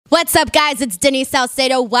What's up, guys? It's Denise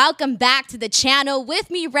Salcedo. Welcome back to the channel.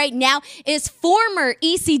 With me right now is former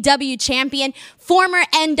ECW champion, former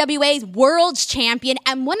NWA World's champion,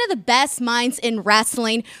 and one of the best minds in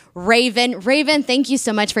wrestling, Raven. Raven, thank you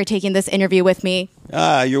so much for taking this interview with me.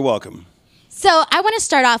 You're welcome. So I want to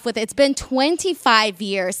start off with, it's been 25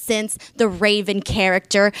 years since the Raven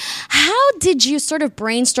character. How did you sort of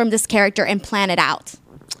brainstorm this character and plan it out?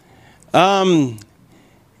 I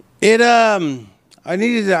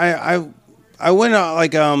wanted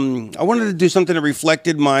to do something that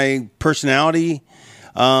reflected my personality.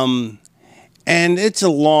 And it's a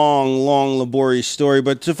long, laborious story,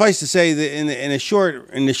 but suffice to say that in the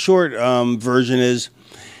short version is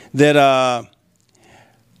that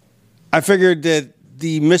I figured that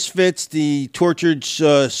the misfits, the tortured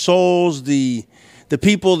souls, the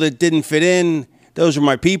people that didn't fit in, those are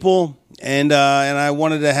my people, and I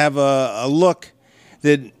wanted to have a look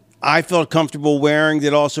that I felt comfortable wearing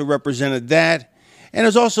that also represented that. And it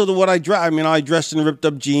was also what I dressed. I mean, I dressed in ripped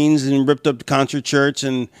up jeans and ripped up concert shirts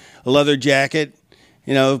and a leather jacket,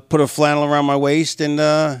 put a flannel around my waist. And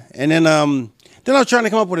then I was trying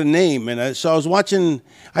to come up with a name. And so I was watching,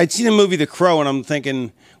 I'd seen the movie The Crow, and I'm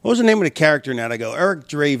thinking, what was the name of the character now? And I go, Eric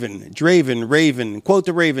Draven, Raven, quote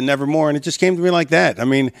the Raven, nevermore. And it just came to me like that. I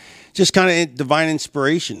mean, just kind of divine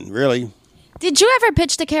inspiration, really. Did you ever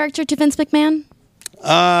pitch the character to Vince McMahon?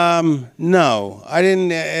 No, I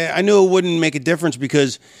didn't. I knew it wouldn't make a difference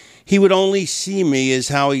because he would only see me as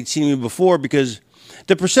how he'd seen me before, because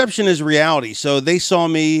the perception is reality. So they saw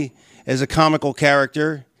me as a comical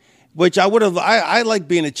character, which I would have. I like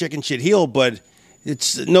being a chicken shit heel, but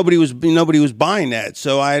nobody was buying that.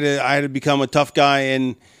 So I had to become a tough guy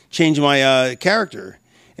and change my character.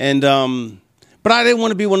 And but I didn't want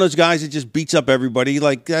to be one of those guys that just beats up everybody.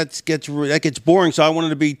 Like that gets boring. So I wanted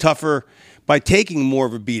to be tougher by taking more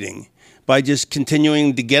of a beating, by just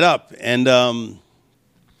continuing to get up. But I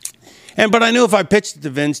knew if I pitched it to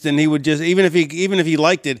Vince, then he would just, even if he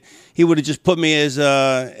liked it, he would have just put me as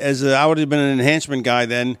I would have been an enhancement guy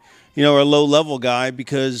then, or a low level guy,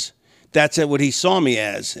 because that's what he saw me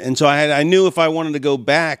as. And so I knew if I wanted to go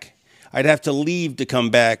back, I'd have to leave to come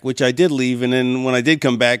back, which I did leave. And then when I did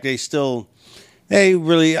come back, there's a lot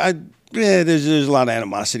of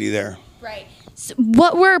animosity there. Right. So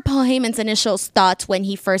what were Paul Heyman's initial thoughts when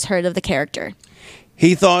he first heard of the character?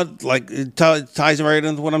 He thought, it ties right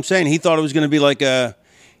into what I'm saying. He thought it was going to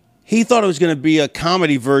be a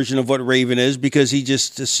comedy version of what Raven is, because he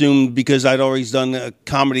just assumed, because I'd always done a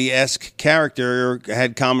comedy-esque character, or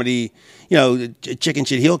had comedy, a chicken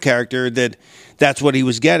shit heel character, that's what he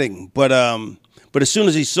was getting. But as soon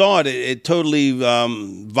as he saw it, it totally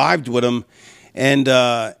vibed with him. And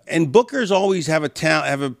bookers always have a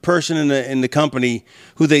person in the company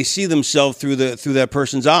who they see themselves through that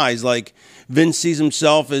person's eyes. Like Vince sees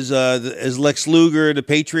himself as Lex Luger, the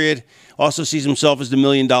Patriot, also sees himself as the $1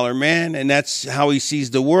 Million Man, and that's how he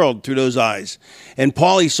sees the world, through those eyes. And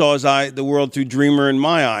Paulie saw the world through Dreamer and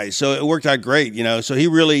my eyes, so it worked out great, So he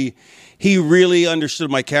really understood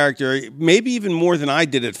my character, maybe even more than I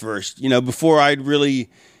did at first, before I'd really,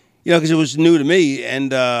 because it was new to me,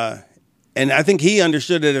 and I think he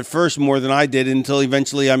understood it at first more than I did, until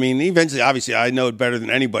eventually, obviously I know it better than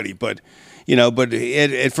anybody, but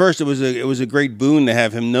at first it was a great boon to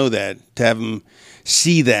have him know that, to have him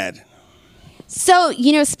see that. So,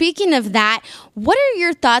 speaking of that, what are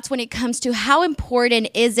your thoughts when it comes to how important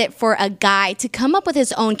is it for a guy to come up with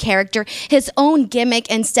his own character, his own gimmick,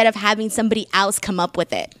 instead of having somebody else come up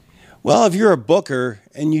with it? Well, if you're a booker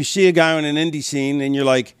and you see a guy on an indie scene and you're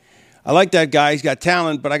like, I like that guy, he's got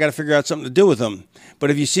talent, but I got to figure out something to do with him. But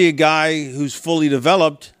if you see a guy who's fully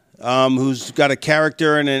developed, who's got a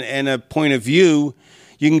character and a point of view,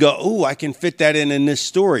 you can go, oh, I can fit that in this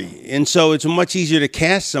story. And so it's much easier to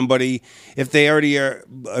cast somebody if they already are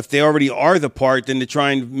the part, than to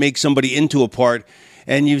try and make somebody into a part.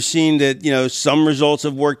 And you've seen that, some results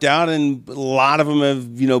have worked out, and a lot of them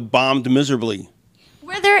have, bombed miserably.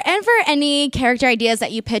 Were there ever any character ideas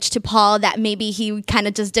that you pitched to Paul that maybe he kind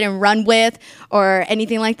of just didn't run with, or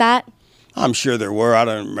anything like that? I'm sure there were. I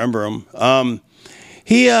don't remember them.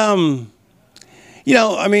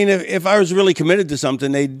 If I was really committed to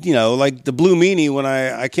something, like the Blue Meanie, when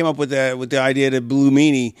I came up with the idea of the Blue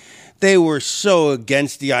Meanie, they were so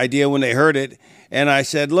against the idea when they heard it. And I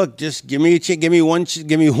said, look, just give me one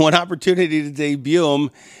opportunity to debut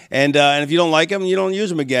them. And if you don't like them, you don't use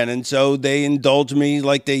them again. And so they indulged me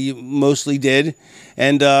like they mostly did.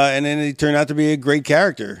 And then it turned out to be a great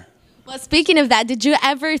character. Well, speaking of that, did you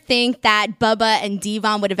ever think that Bubba and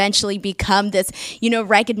Devon would eventually become this,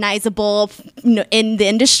 recognizable, in the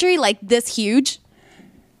industry, like this huge?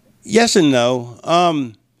 Yes and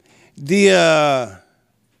no. They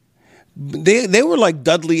were like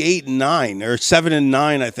Dudley 8 and 9 or 7 and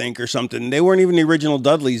 9, I think, or something. They weren't even the original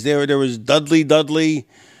Dudleys. There was Dudley, the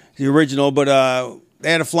original, but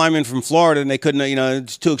they had a flyman from Florida, and they couldn't,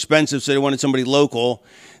 it's too expensive, so they wanted somebody local.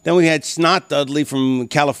 Then we had Snot Dudley from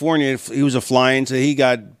California. He was a flying, so he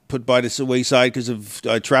got put by the wayside because of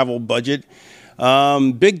travel budget.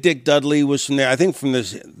 Big Dick Dudley was from there, I think from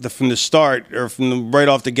the start or right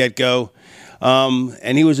off the get-go.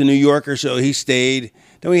 And he was a New Yorker, so he stayed.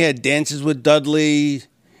 Then we had Dances with Dudley,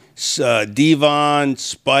 Devon,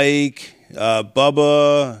 Spike,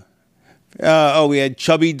 Bubba. We had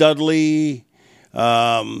Chubby Dudley.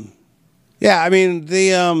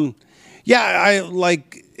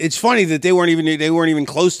 It's funny that they weren't even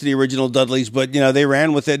close to the original Dudleys, but they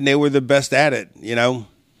ran with it and they were the best at it.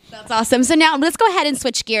 That's awesome. So now let's go ahead and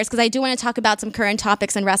switch gears because I do want to talk about some current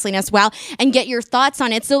topics in wrestling as well and get your thoughts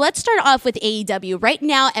on it. So let's start off with AEW. Right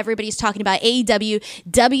now, everybody's talking about AEW,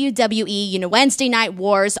 WWE, Wednesday Night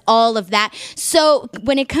Wars, all of that. So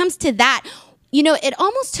when it comes to that, it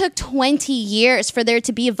almost took 20 years for there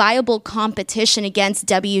to be a viable competition against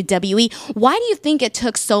WWE. Why do you think it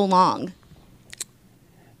took so long?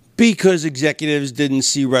 Because executives didn't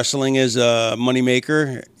see wrestling as a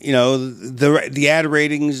moneymaker. The ad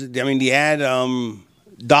ratings, the ad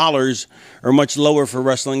dollars are much lower for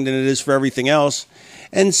wrestling than it is for everything else.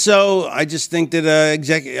 And so I just think that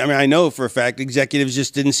I know for a fact executives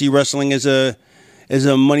just didn't see wrestling as a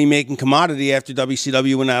money-making commodity after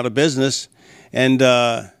WCW went out of business. And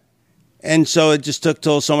so it just took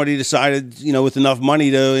till somebody decided, with enough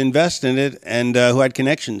money to invest in it and who had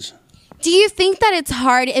connections. Do you think that it's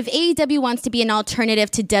hard if AEW wants to be an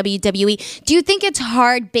alternative to WWE? Do you think it's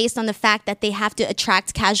hard based on the fact that they have to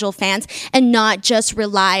attract casual fans and not just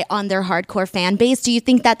rely on their hardcore fan base? Do you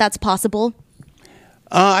think that that's possible?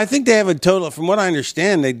 I think they have from what I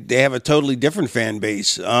understand, they have a totally different fan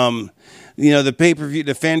base. The pay-per-view,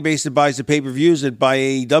 the fan base that buys the pay-per-views that buy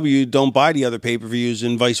AEW don't buy the other pay-per-views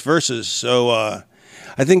and vice versa. So I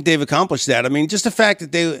think they've accomplished that. Just the fact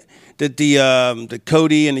that the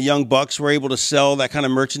Cody and the Young Bucks were able to sell that kind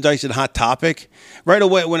of merchandise at Hot Topic right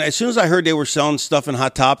away. As soon as I heard they were selling stuff in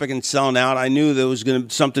Hot Topic and selling out, I knew there was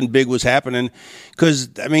something big was happening. Because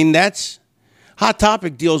that's Hot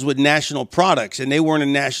Topic deals with national products, and they weren't a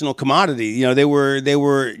national commodity. They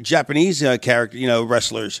were Japanese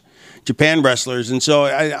wrestlers, Japan wrestlers, and so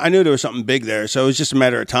I knew there was something big there. So it was just a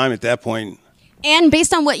matter of time at that point. And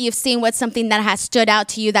based on what you've seen, what's something that has stood out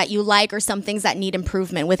to you that you like, or some things that need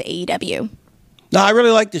improvement with AEW? No, I really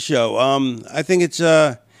like the show. I think it's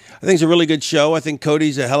a really good show. I think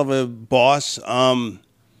Cody's a hell of a boss, and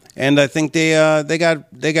I think they're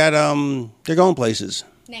going places.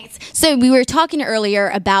 Nice. So we were talking earlier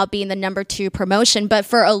about being the number 2 promotion, but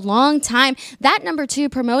for a long time, that number 2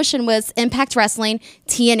 promotion was Impact Wrestling,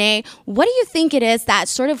 TNA. What do you think it is that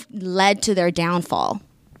sort of led to their downfall?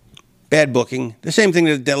 Bad booking. The same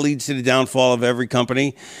thing that leads to the downfall of every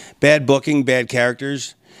company. Bad booking, bad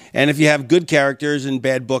characters. And if you have good characters and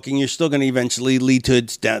bad booking, you're still going to eventually lead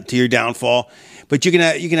to your downfall. But you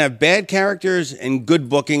can have bad characters and good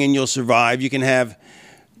booking and you'll survive. You can have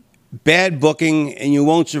bad booking and you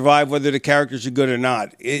won't survive whether the characters are good or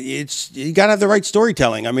not. You got to have the right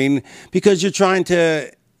storytelling. Because you're trying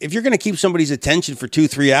to... If you're going to keep somebody's attention for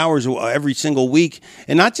 2-3 hours every single week,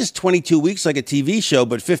 and not just 22 weeks like a TV show,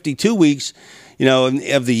 but 52 weeks,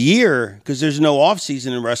 of the year, because there's no off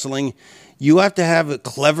season in wrestling, you have to have a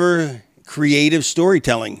clever, creative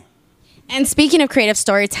storytelling. And speaking of creative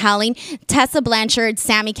storytelling, Tessa Blanchard,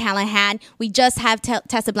 Sami Callihan, we just have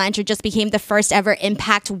Tessa Blanchard just became the first ever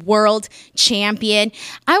Impact World Champion.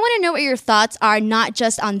 I want to know what your thoughts are, not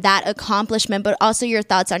just on that accomplishment, but also your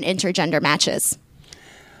thoughts on intergender matches.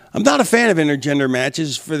 I'm not a fan of intergender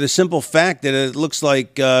matches for the simple fact that it looks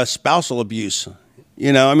like spousal abuse.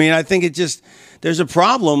 I think it just, there's a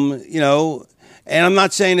problem, and I'm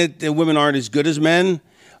not saying that the women aren't as good as men.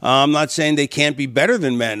 I'm not saying they can't be better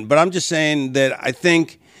than men, but I'm just saying that I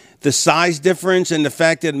think the size difference and the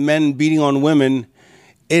fact that men beating on women,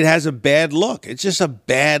 it has a bad look. It's just a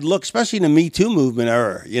bad look, especially in the Me Too movement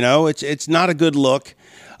era. It's not a good look.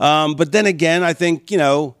 But then again, I think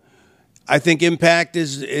Impact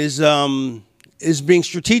is being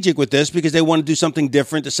strategic with this because they want to do something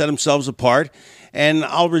different to set themselves apart. And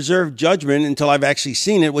I'll reserve judgment until I've actually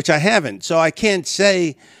seen it, which I haven't. So I can't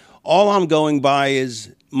say. All I'm going by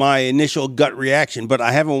is my initial gut reaction, but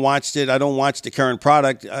I haven't watched it. I don't watch the current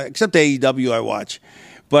product, except AEW I watch.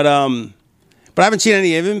 But I haven't seen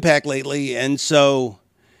any of Impact lately, and so...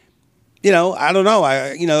 I don't know.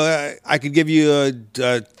 I could give you a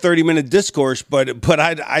 30-minute discourse, but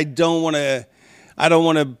I don't want to. I don't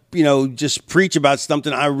want to, just preach about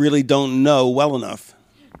something I really don't know well enough.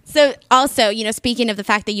 So also, speaking of the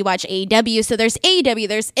fact that you watch AEW, so there's AEW,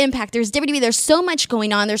 there's Impact, there's WWE, there's so much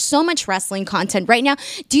going on. There's so much wrestling content right now.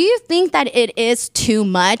 Do you think that it is too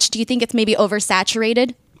much? Do you think it's maybe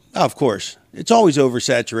oversaturated? Oh, of course. It's always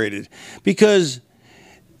oversaturated because,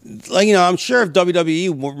 I'm sure if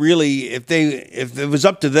WWE really, if it was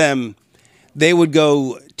up to them, they would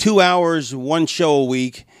go 2 hours, one show a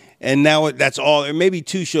week, and now that's all, or maybe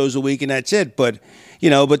 2 shows a week, and that's it. But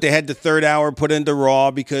they had the third hour put into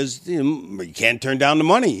Raw because you can't turn down the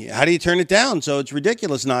money. How do you turn it down? So it's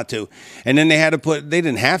ridiculous not to. And then they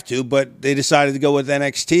didn't have to, but they decided to go with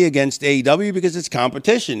NXT against AEW because it's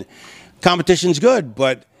competition. Competition's good,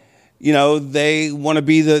 but they want to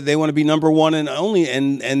be number one and only,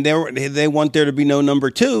 and they want there to be no number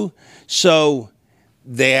 2. So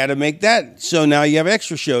they had to make that. So now you have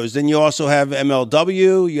extra shows. Then you also have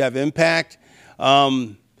MLW, you have Impact.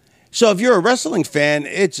 So if you're a wrestling fan,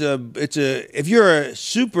 if you're a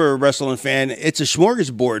super wrestling fan, it's a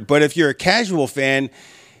smorgasbord. But if you're a casual fan,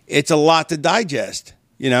 it's a lot to digest,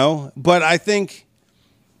 But I think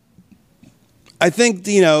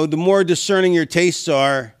the more discerning your tastes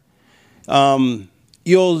are,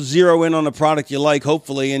 you'll zero in on a product you like,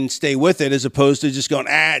 hopefully, and stay with it, as opposed to just going,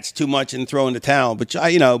 it's too much and throwing the towel. But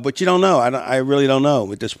you don't know. I really don't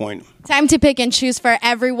know at this point. Time to pick and choose for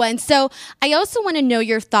everyone. So I also want to know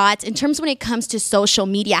your thoughts in terms when it comes to social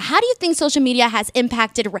media. How do you think social media has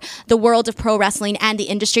impacted the world of pro wrestling and the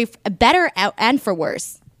industry, better and for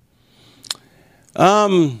worse?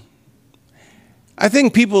 I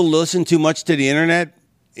think people listen too much to the internet.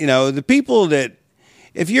 The people that,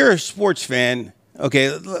 if you're a sports fan, okay,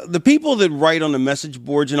 the people that write on the message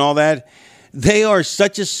boards and all that, they are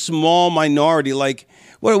such a small minority. Like,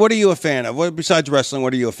 what are you a fan of? What, besides wrestling,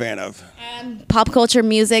 what are you a fan of? Pop culture,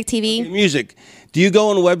 music, TV. Okay, music. Do you go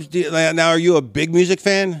on webs? Now, are you a big music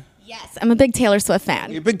fan? Yes, I'm a big Taylor Swift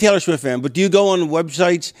fan. You're a big Taylor Swift fan, but do you go on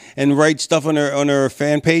websites and write stuff on their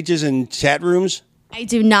fan pages and chat rooms? I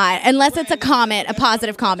do not, unless it's a comment, a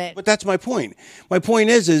positive comment. But that's my point. My point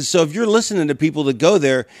is so if you're listening to people that go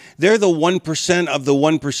there, they're the 1% of the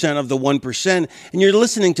 1% of the 1%, and you're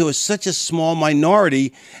listening to such a small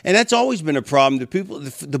minority, and that's always been a problem. The people,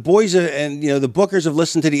 the boys and the bookers have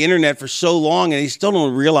listened to the internet for so long, and they still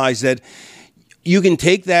don't realize that you can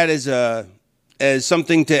take that as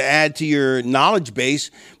something to add to your knowledge base,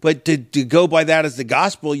 but to go by that as the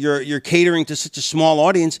gospel, you're catering to such a small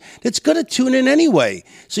audience that's going to tune in anyway.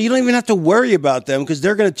 So you don't even have to worry about them because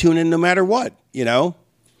they're going to tune in no matter what,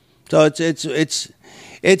 So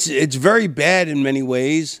it's very bad in many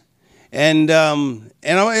ways, and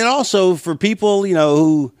also for people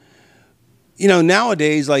who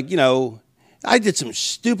nowadays I did some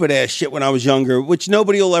stupid ass shit when I was younger, which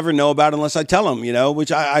nobody will ever know about unless I tell them,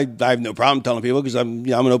 which I have no problem telling people because I'm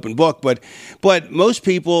an open book. But most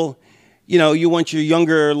people, you want your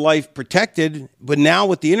younger life protected. But now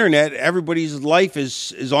with the internet, everybody's life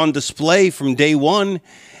is on display from day one,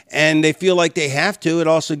 and they feel like they have to. It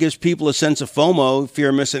also gives people a sense of FOMO, fear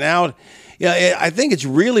of missing out. I think it's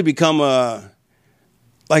really become a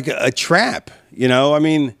trap.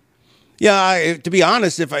 Yeah, to be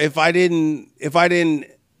honest, if I didn't,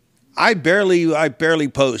 I barely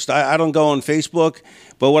post. I don't go on Facebook,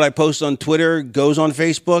 but what I post on Twitter goes on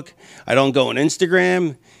Facebook. I don't go on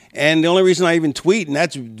Instagram, and the only reason I even tweet, and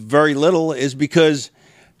that's very little, is because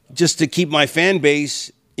just to keep my fan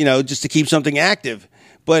base, just to keep something active.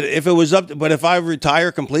 But if if I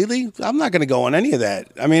retire completely, I'm not going to go on any of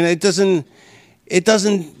that. I mean, it doesn't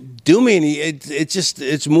do me any.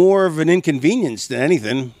 It's more of an inconvenience than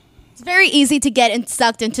anything. It's very easy to get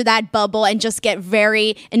sucked into that bubble and just get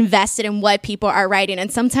very invested in what people are writing.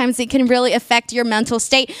 And sometimes it can really affect your mental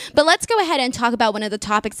state. But let's go ahead and talk about one of the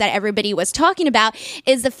topics that everybody was talking about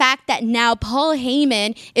is the fact that now Paul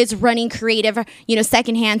Heyman is running creative,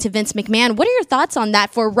 secondhand to Vince McMahon. What are your thoughts on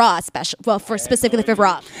that for Raw, specifically for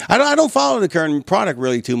Raw? I don't follow the current product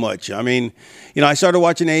really too much. I mean, I started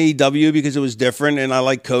watching AEW because it was different and I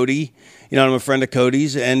like Cody. I'm a friend of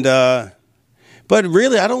Cody's and, but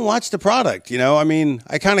really, I don't watch the product,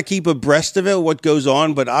 I kind of keep abreast of it, what goes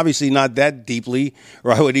on, but obviously not that deeply,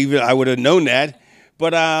 or I would have known that.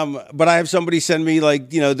 But I have somebody send me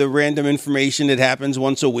the random information that happens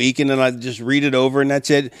once a week, and then I just read it over, and that's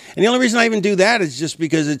it. And the only reason I even do that is just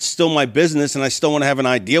because it's still my business, and I still want to have an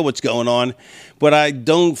idea what's going on, but I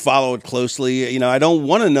don't follow it closely. I don't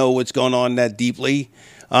want to know what's going on that deeply.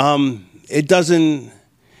 It doesn't.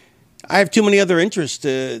 I have too many other interests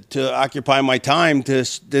to occupy my time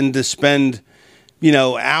than to spend,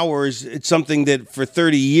 hours. It's something that for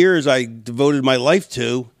 30 years I devoted my life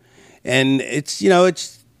to, and it's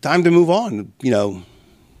it's time to move on.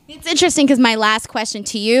 It's interesting because my last question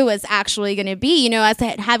to you was actually going to be, as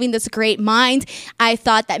having this great mind, I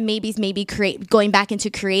thought that maybe going back into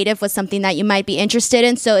creative was something that you might be interested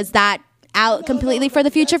in. So is that out completely for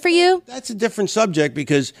the future for you? That's a different subject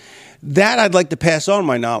because that I'd like to pass on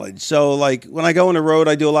my knowledge. So like when I go on the road,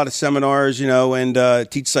 I do a lot of seminars,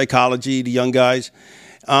 and teach psychology to young guys.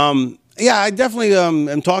 Yeah, I definitely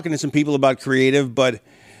am talking to some people about creative, but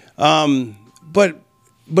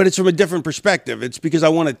it's from a different perspective. It's because I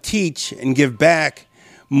want to teach and give back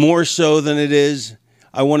more so than it is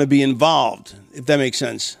I want to be involved, if that makes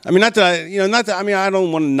sense. I mean, I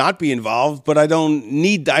don't want to not be involved, but I don't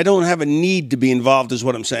have a need to be involved is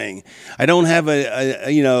what I'm saying. I don't have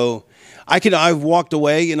I've walked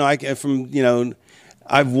away,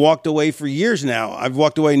 I've walked away for years now. I've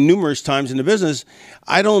walked away numerous times in the business.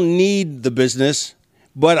 I don't need the business,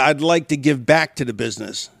 but I'd like to give back to the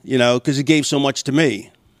business, because it gave so much to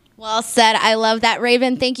me. Well said. I love that,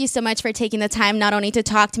 Raven. Thank you so much for taking the time not only to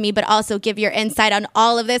talk to me, but also give your insight on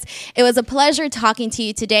all of this. It was a pleasure talking to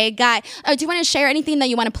you today. Guy, do you want to share anything that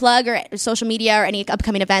you want to plug or social media or any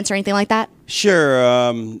upcoming events or anything like that? Sure.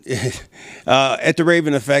 At The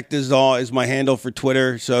Raven Effect is my handle for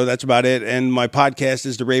Twitter, so that's about it. And my podcast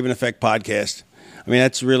is The Raven Effect Podcast. I mean,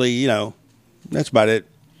 that's really, that's about it.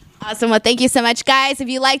 Awesome. Well, thank you so much, guys. If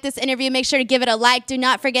you like this interview, make sure to give it a like. Do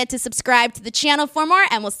not forget to subscribe to the channel for more,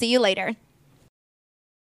 and we'll see you later.